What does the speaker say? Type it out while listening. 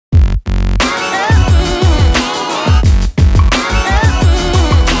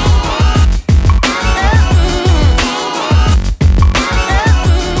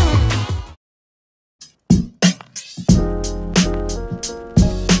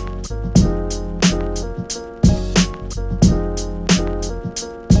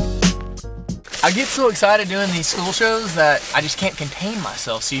I get so excited doing these school shows that I just can't contain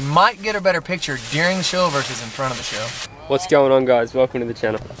myself, so you might get a better picture during the show versus in front of the show. What's going on, guys? Welcome to the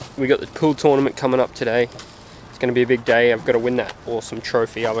channel. We got the pool tournament coming up today. It's going to be a big day. I've got to win that awesome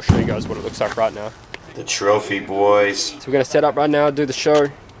trophy. I will show you guys what it looks like right now. The trophy, boys. So we're going to set up right now, do the show.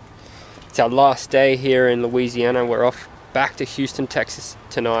 It's our last day here in Louisiana. We're off back to Huston, Texas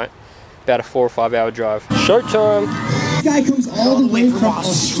tonight. About a 4 or 5 hour drive. Showtime! This guy comes all the way from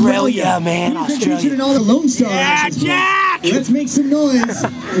Australia, man. Australia. And all the Lone Star. Yeah, Jack! Let's make some noise.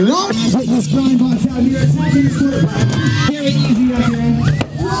 Let's grind box out here. Attacking the square. Very easy out there.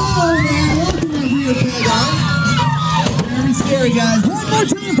 Whoa, man. Welcome to that rear peg on. Very scary, guys. One more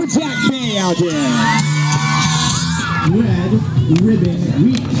time for Jack K out there. Red Ribbon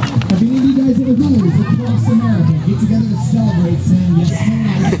Week. Have any of you guys ever gone across America get together to celebrate saying yes to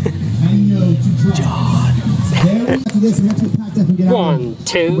life and no to drugs? After this, we're actually packed up and get out. 1,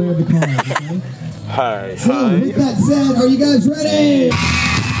 2. Where the cars, okay? Hi. So, with that said, are you guys ready?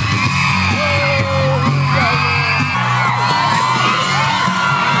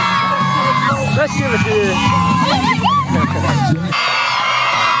 Let's give it to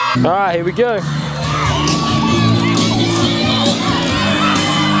you. Alright, here we go.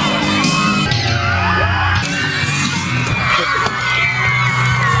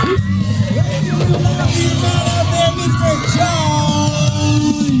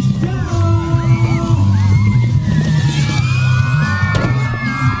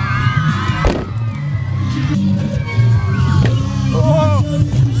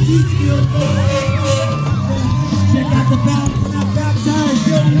 Check out the back tires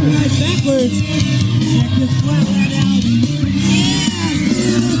going nice backwards. Check this flat right out. Yeah!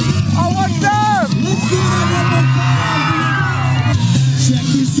 Oh, what's up? Let's do it one more time. Check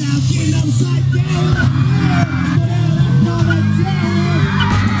this out, getting upside down.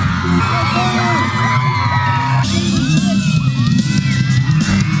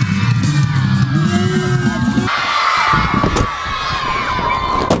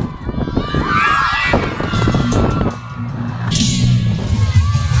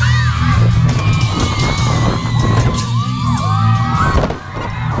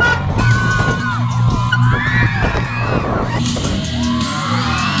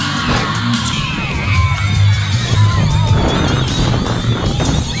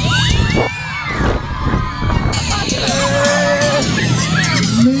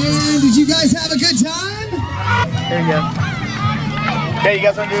 There you go. Okay, you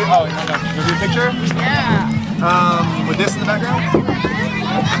guys want to do? Oh, no. You do a picture? Yeah. With this in the background.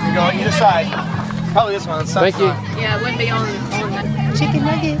 You go on either side. Probably this one. Thank you. Yeah, it wouldn't be on chicken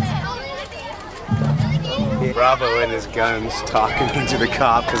nuggets. Bravo and his guns talking into the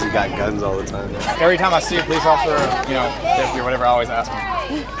cop because he got guns all the time. Every time I see a police officer, you know, deputy or whatever, I always ask him.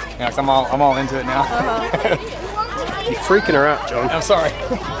 Yeah, 'cause I'm all into it now. You're freaking her out, John. I'm sorry.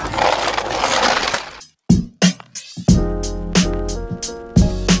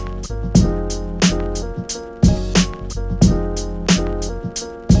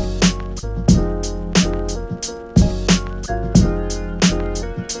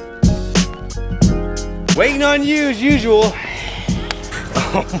 Waiting on you as usual.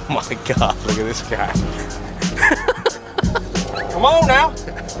 Oh my god, look at this guy. Come on now.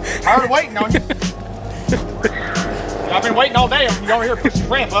 I already waiting on you. I've been waiting all day. You over here push the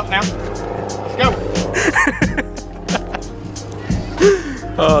ramp up now. Let's go.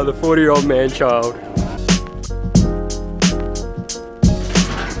 Oh, the 40-year-old man-child.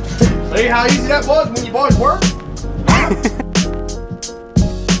 See how easy that was when you boys work?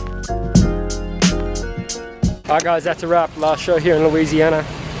 Alright guys, that's a wrap. Last show here in Louisiana.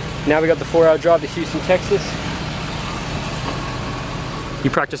 Now we got the 4 hour drive to Huston, Texas. You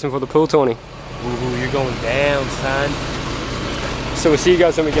practicing for the pool tourney? Ooh, you're going down, son. So we'll see you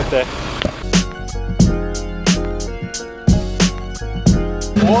guys when we get there.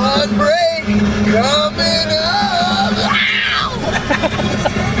 One break coming up.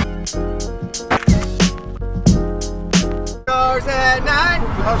 Stars at night,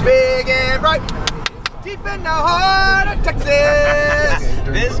 big and bright. Deep in the heart of Texas.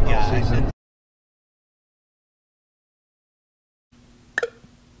 This guy.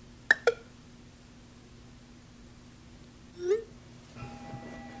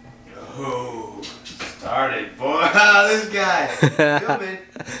 Oh, started, boy. This guy. Filming.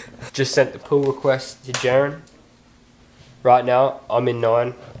 Just sent the pool request to Jaron. Right now, I'm in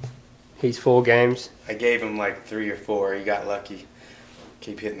 9. He's 4 games. I gave him like 3 or 4. He got lucky.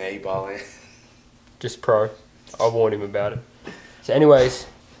 Keep hitting the 8-ball in. Just pro. I warned him about it. So anyways,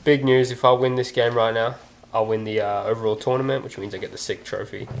 big news. If I win this game right now, I'll win the overall tournament, which means I get the sick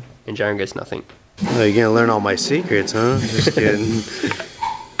trophy, and Jaron gets nothing. Oh, you're gonna learn all my secrets, huh? Just kidding.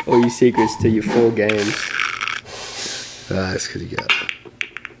 All your secrets to your 4 games. That's because you got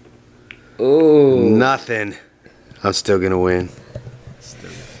Oh. nothing. I'm still gonna win.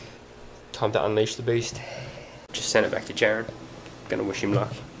 Time to unleash the beast. Just send it back to Jaron. Gonna wish him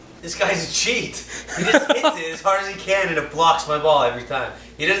luck. This guy's a cheat. He just hits it as hard as he can and it blocks my ball every time.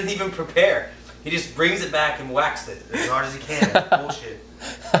 He doesn't even prepare. He just brings it back and whacks it as hard as he can. It's bullshit.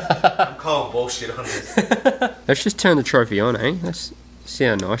 I'm calling bullshit on this. Let's just turn the trophy on, eh? Let's see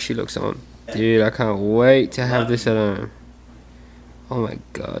how nice she looks on. Dude, I can't wait to have this at home. Oh my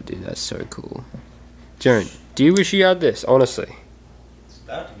god, dude, that's so cool. Jaron, do you wish you had this, honestly? It's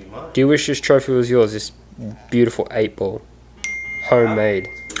about to be mine. Do you wish this trophy was yours, this beautiful 8-ball? Homemade.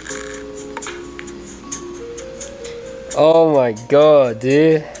 Oh my god,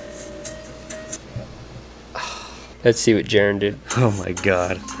 dude. Let's see what Jaron did. Oh my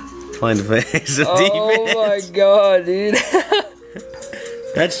god. Find a face of Oh defense. my god, dude.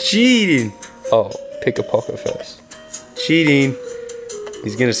 That's cheating. Oh, pick a pocket first. Cheating.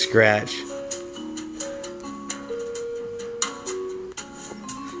 He's gonna scratch.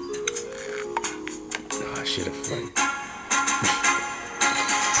 Oh, I should have played.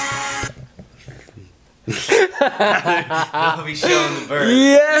 I'll be showing the bird.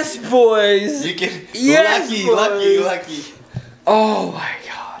 Yes, boys. You can. Yes, boys. Lucky. Oh my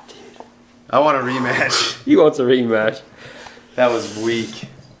god, dude. I want a rematch. He wants a rematch. That was weak.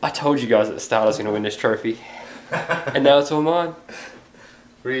 I told you guys at the start I was going to win this trophy. And now it's all mine.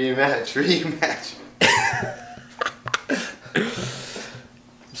 Rematch.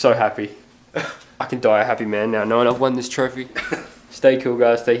 I'm so happy. I can die a happy man now knowing I've won this trophy. Stay cool,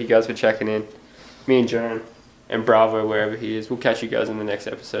 guys. Thank you guys for checking in. Me and Jaron and Bravo, wherever he is. We'll catch you guys in the next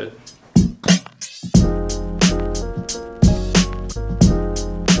episode.